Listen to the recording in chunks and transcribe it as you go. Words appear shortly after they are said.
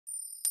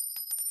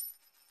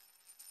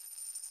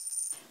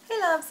Hey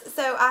loves,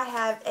 so I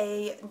have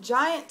a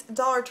giant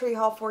Dollar Tree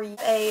haul for you.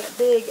 A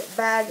big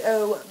bag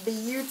of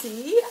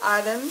beauty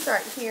items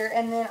right here,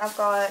 and then I've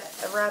got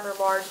a rather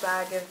large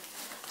bag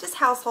of just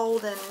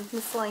household and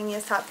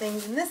miscellaneous type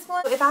things in this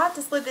one. If I have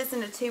to split this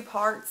into two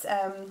parts,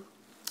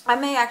 I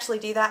may actually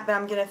do that, but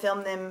I'm going to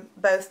film them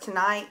both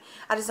tonight.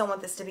 I just don't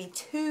want this to be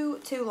too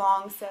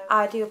long, so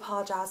I do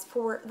apologize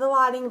for the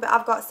lighting, but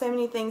I've got so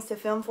many things to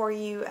film for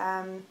you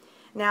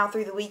now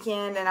through the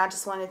weekend, and I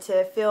just wanted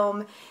to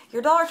film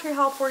your Dollar Tree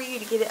haul for you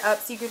to get it up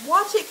so you could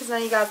watch it, because I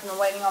know you guys have been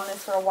waiting on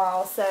this for a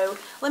while. So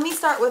let me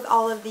start with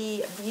all of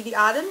the beauty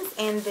items,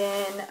 and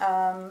then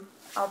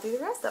I'll do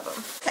the rest of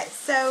them. Okay,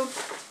 so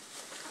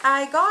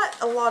I got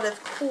a lot of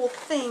cool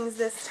things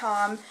this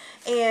time,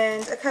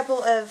 and a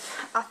couple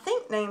of, I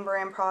think, name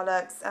brand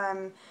products.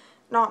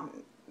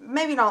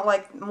 Maybe not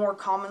like more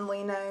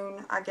commonly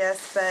known, I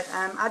guess, but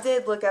I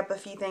did look up a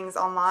few things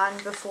online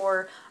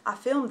before I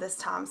filmed this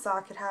time so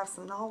I could have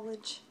some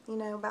knowledge, you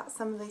know, about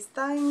some of these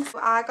things.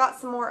 I got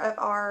some more of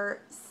our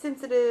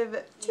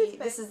sensitive toothpaste.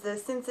 This is the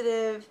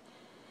Sensitive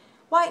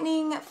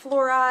Whitening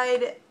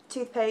Fluoride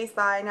Toothpaste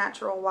by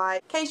Natural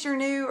White. In case you're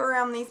new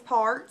around these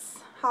parts,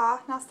 hi,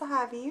 nice to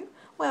have you.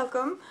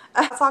 Welcome.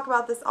 I talk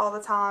about this all the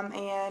time,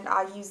 and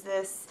I use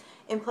this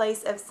in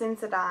place of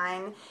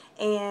Sensodyne,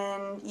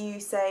 and you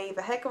save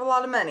a heck of a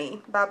lot of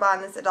money by buying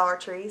this at Dollar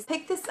Tree.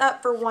 Picked this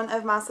up for one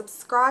of my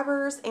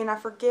subscribers, and I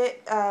forget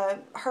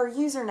her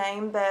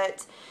username,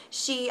 but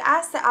she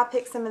asked that I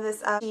pick some of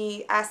this up.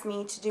 She asked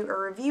me to do a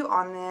review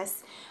on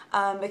this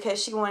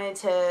because she wanted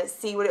to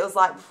see what it was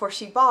like before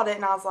she bought it,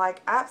 and I was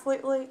like,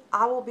 absolutely,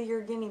 I will be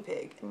your guinea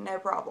pig, no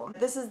problem.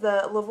 This is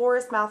the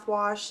Lavorus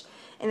mouthwash,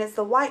 and it's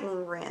the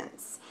whitening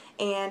rinse,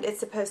 and it's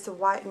supposed to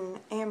whiten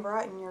and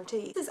brighten your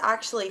teeth. This is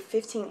actually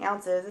 15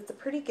 ounces. It's a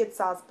pretty good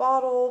sized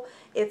bottle.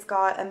 It's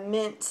got a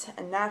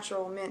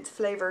natural mint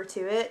flavor to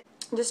it.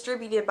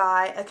 Distributed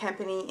by a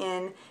company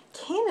in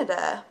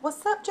Canada.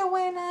 What's up,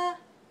 Joanna?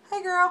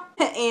 Hey girl.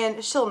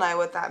 And she'll know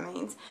what that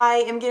means. I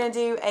am going to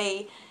do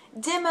a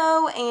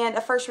demo and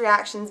a first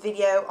reactions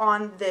video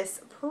on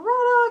this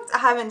product. I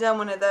haven't done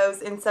one of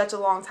those in such a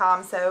long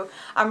time, so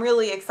I'm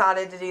really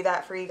excited to do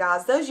that for you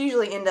guys. Those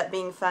usually end up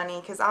being funny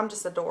because I'm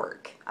just a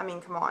dork. I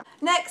mean, come on.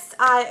 Next,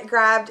 I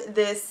grabbed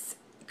this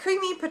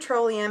creamy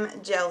petroleum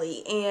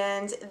jelly,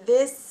 and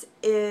this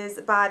is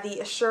by the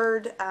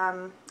Assured,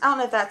 I don't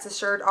know if that's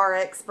Assured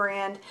RX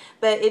brand,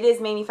 but it is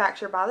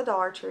manufactured by the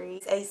Dollar Tree.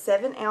 It's a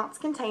 7-ounce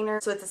container,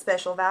 so it's a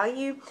special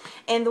value,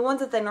 and the ones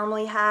that they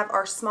normally have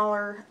are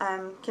smaller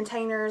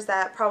containers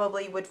that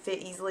probably would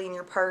fit easily in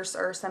your purse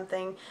or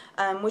something,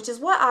 which is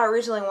what I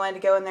originally wanted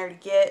to go in there to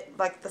get,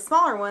 like the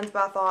smaller ones,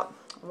 but I thought,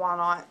 why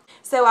not?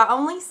 So I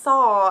only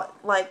saw,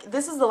 like,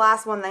 this is the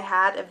last one they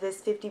had of this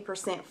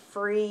 50%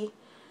 free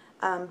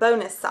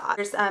bonus side.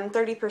 There's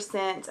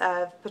 30%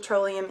 of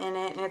petroleum in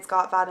it, and it's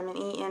got vitamin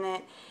E in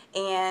it,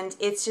 and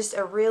it's just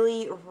a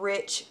really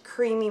rich,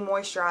 creamy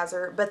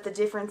moisturizer, but the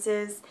difference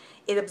is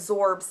it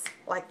absorbs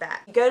like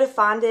that. You go to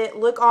find it,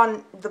 look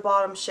on the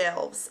bottom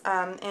shelves,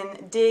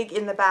 and dig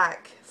in the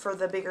back for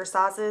the bigger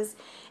sizes,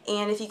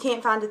 and if you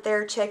can't find it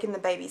there, check in the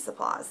baby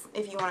supplies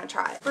if you want to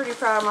try it. Pretty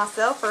proud of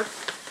myself for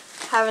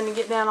having to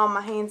get down on my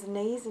hands and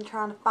knees and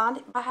trying to find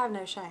it. I have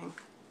no shame.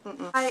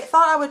 I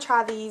thought I would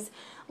try these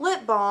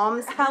lip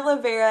balms,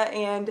 aloe vera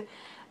and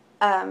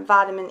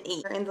vitamin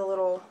E. They're in the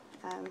little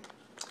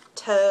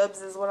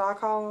tubs is what I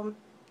call them.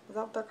 Is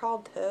that what they're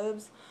called?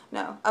 Tubs?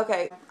 No.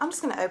 Okay. I'm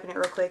just going to open it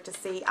real quick to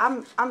see.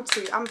 I'm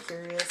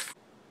curious.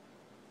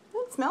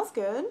 It smells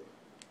good.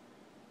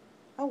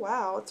 Oh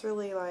wow. It's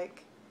really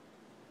like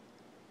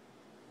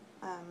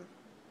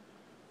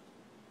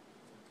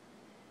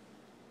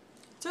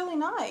it's really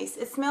nice.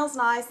 It smells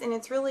nice, and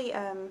it's really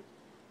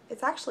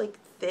it's actually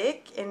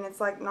thick, and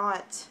it's like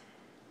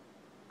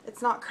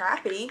it's not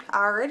crappy.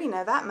 I already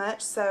know that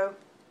much, so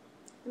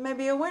it may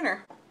be a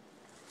winner.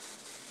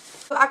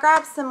 So I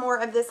grabbed some more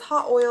of this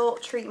hot oil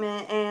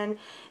treatment, and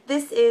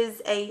this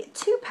is a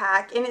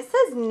 2-pack, and it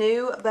says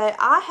new, but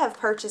I have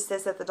purchased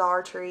this at the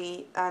Dollar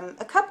Tree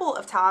a couple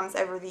of times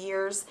over the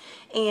years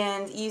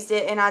and used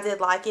it, and I did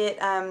like it.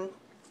 And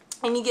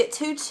you get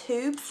 2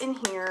 tubes in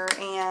here,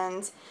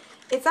 and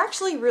it's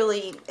actually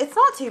really, it's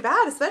not too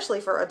bad,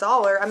 especially for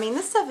 $1. I mean,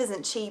 this stuff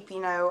isn't cheap, you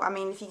know, I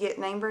mean, if you get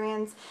name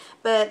brands,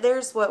 but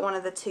there's what one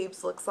of the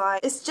tubes looks like.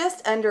 It's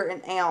just under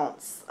an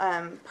ounce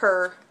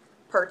per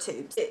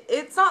tube.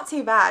 It's not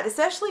too bad,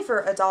 especially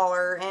for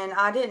 $1, and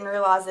I didn't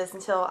realize this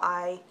until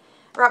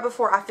right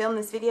before I filmed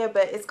this video,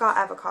 but it's got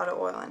avocado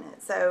oil in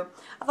it, so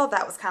I thought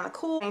that was kind of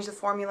cool. Changed the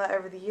formula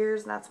over the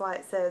years, and that's why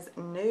it says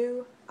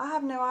new. I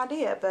have no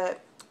idea,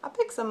 but I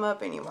picked some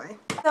up anyway.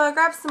 So I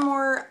grabbed some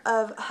more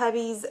of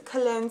hubby's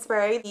cologne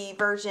spray, the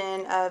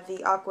version of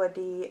the Acqua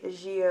di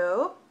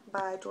Gio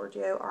by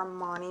Giorgio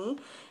Armani.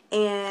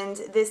 And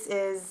this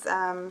is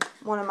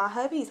one of my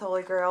hubby's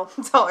holy grail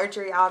Dollar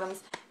Tree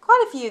items.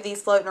 Quite a few of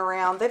these floating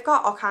around. They've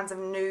got all kinds of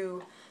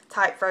new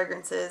type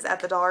fragrances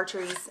at the Dollar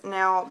Trees.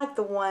 Now, I like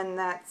the one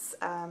that's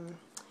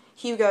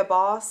Hugo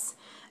Boss.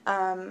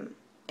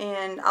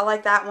 And I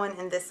like that one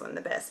and this one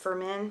the best for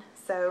men.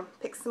 So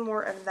pick some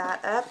more of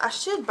that up. I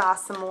should buy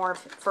some more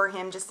for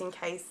him just in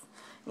case,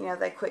 you know,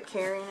 they quit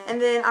carrying it.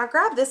 And then I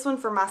grabbed this one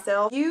for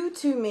myself. You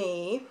to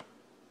Me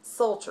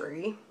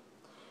Sultry.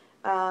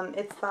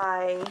 It's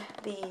by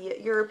the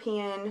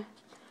European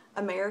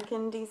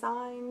American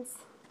Designs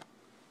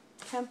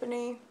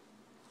company.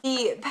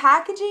 The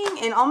packaging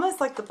and almost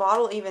like the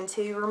bottle even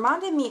too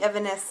reminded me of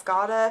an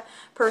Escada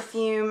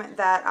perfume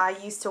that I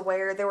used to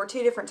wear. There were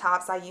two different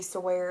types I used to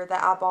wear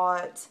that I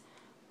bought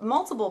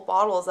multiple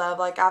bottles of.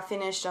 Like I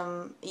finished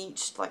them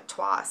each like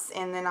twice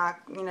and then I,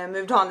 you know,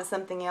 moved on to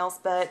something else.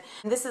 But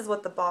this is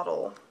what the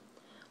bottle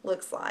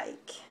looks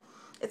like.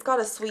 It's got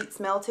a sweet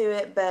smell to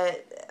it,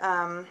 but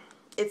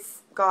it's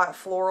got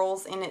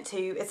florals in it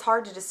too. It's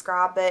hard to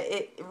describe, but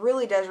it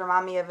really does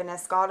remind me of an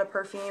Escada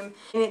perfume.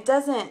 And it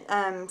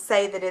doesn't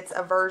say that it's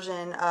a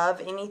version of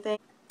anything.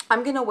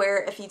 I'm going to wear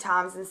it a few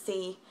times and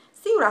see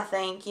what I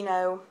think. You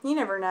know, you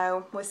never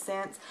know with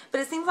scents.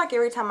 But it seems like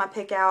every time I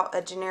pick out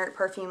a generic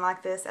perfume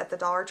like this at the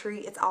Dollar Tree,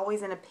 it's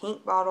always in a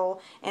pink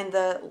bottle and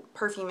the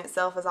perfume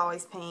itself is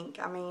always pink.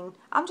 I mean,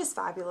 I'm just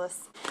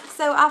fabulous.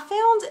 So I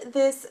found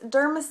this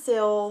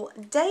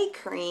Dermasil day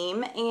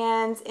cream,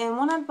 and in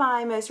one of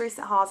my most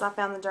recent hauls I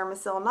found the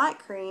Dermasil night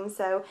cream.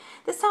 So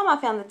this time I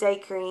found the day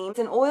cream. It's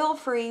an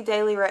oil-free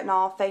daily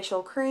retinol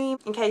facial cream.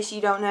 In case you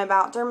don't know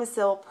about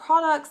Dermasil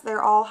products,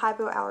 they're all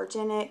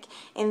hypoallergenic,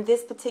 and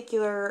this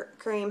particular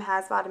cream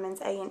has vitamins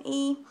A and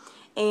E.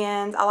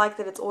 And I like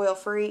that it's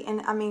oil-free,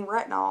 and I mean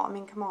retinol, I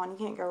mean come on, you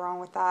can't go wrong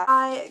with that.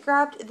 I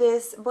grabbed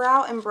this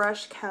brow and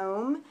brush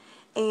comb,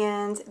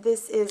 and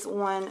this is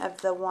one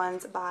of the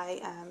ones by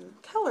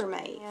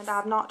ColorMate. And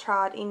I've not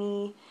tried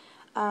any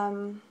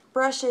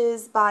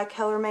brushes by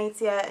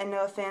ColorMates yet, and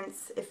no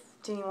offense if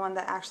to anyone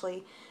that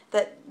actually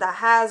that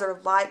has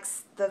or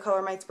likes the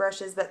ColorMates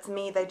brushes, but to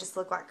me they just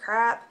look like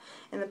crap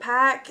in the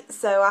pack,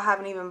 so I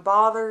haven't even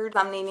bothered.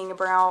 I'm needing a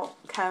brow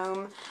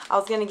comb. I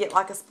was going to get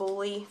like a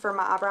spoolie for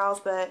my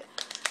eyebrows, but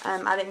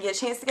I didn't get a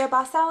chance to go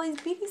buy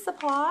Sally's Beauty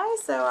Supply,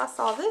 so I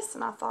saw this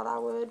and I thought I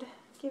would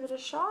give it a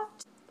shot.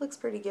 Looks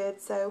pretty good,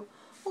 so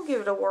we'll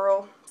give it a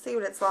whirl, see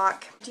what it's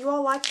like. Do you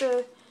all like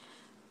the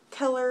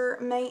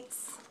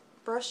ColorMates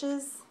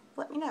brushes?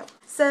 Let me know.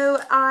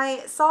 So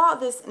I saw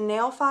this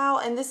nail file,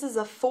 and this is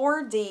a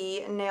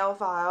 4D nail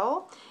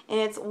file, and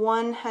it's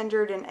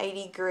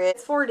 180 grit.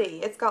 It's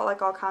 4D. It's got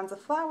like all kinds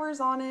of flowers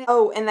on it.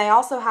 Oh, and they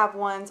also have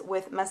ones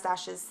with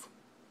mustaches.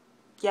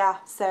 Yeah,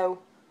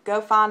 so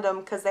go find them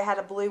because they had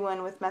a blue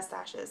one with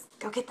mustaches.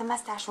 Go get the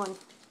mustache one.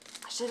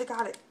 I should have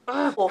got it.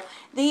 Ugh.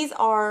 These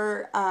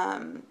are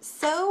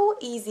So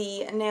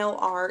Easy Nail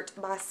Art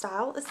by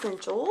Style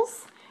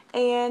Essentials,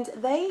 and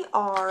they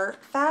are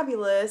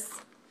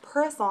fabulous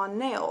press-on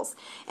nails.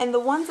 And the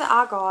ones that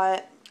I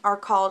got are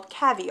called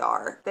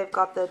Caviar. They've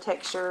got the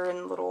texture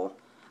and little,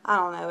 I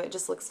don't know, it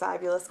just looks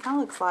fabulous. Kind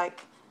of looks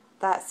like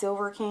that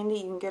silver candy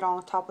you can get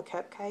on top of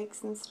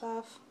cupcakes and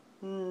stuff.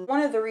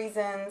 One of the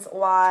reasons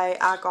why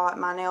I got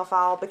my nail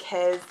file,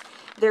 because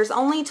there's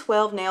only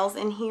 12 nails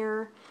in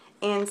here,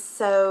 and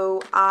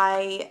so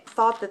I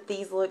thought that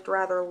these looked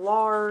rather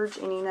large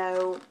and, you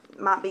know,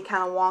 might be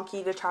kind of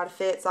wonky to try to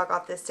fit, so I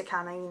got this to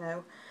kind of, you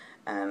know,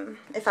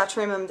 if I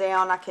trim them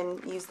down, I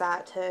can use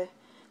that to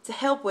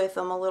help with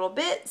them a little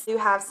bit. I do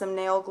have some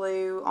nail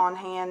glue on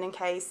hand in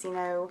case, you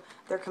know,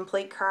 they're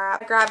complete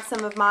crap. I grabbed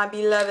some of my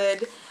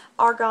beloved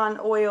Argan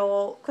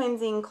Oil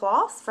Cleansing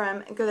Cloths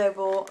from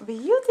Global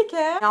Beauty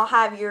Care. And I'll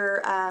have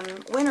your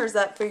winners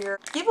up for your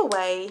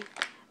giveaway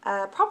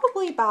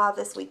probably by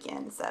this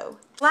weekend. So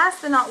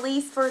last but not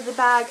least, for the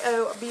bag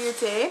of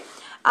beauty,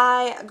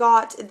 I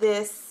got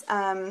this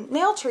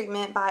nail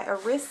treatment by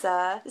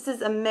Arissa. This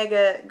is a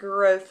mega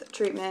growth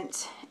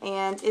treatment,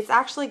 and it's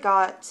actually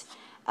got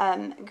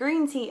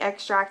green tea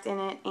extract in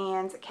it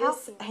and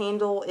calcium. This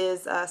handle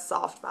is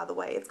soft, by the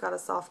way. It's got a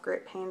soft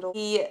grip handle.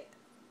 The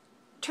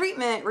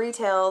treatment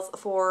retails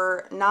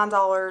for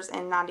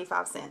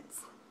 $9.95.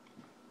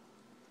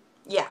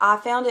 Yeah, I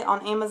found it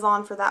on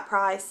Amazon for that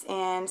price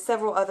and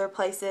several other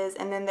places,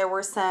 and then there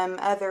were some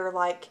other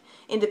like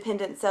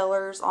independent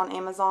sellers on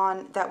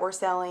Amazon that were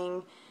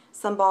selling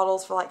some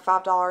bottles for like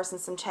 $5 and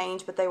some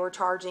change, but they were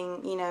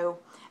charging, you know,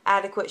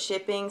 adequate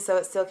shipping, so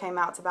it still came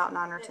out to about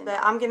 $9 or $10. But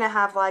I'm gonna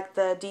have like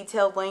the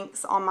detailed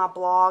links on my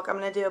blog. I'm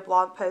gonna do a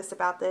blog post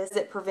about this.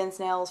 It prevents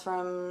nails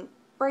from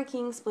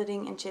breaking,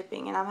 splitting, and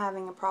chipping, and I'm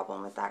having a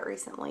problem with that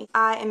recently.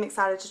 I am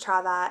excited to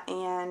try that,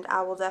 and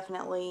I will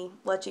definitely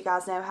let you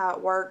guys know how it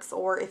works,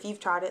 or if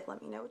you've tried it,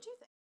 let me know what you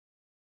think.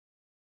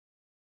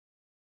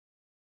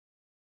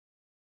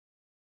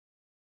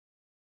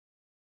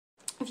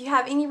 If you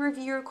have any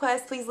review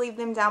requests, please leave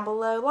them down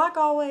below. Like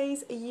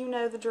always, you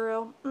know the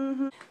drill.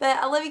 But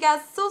I love you guys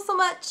so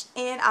much,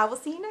 and I will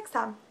see you next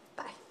time.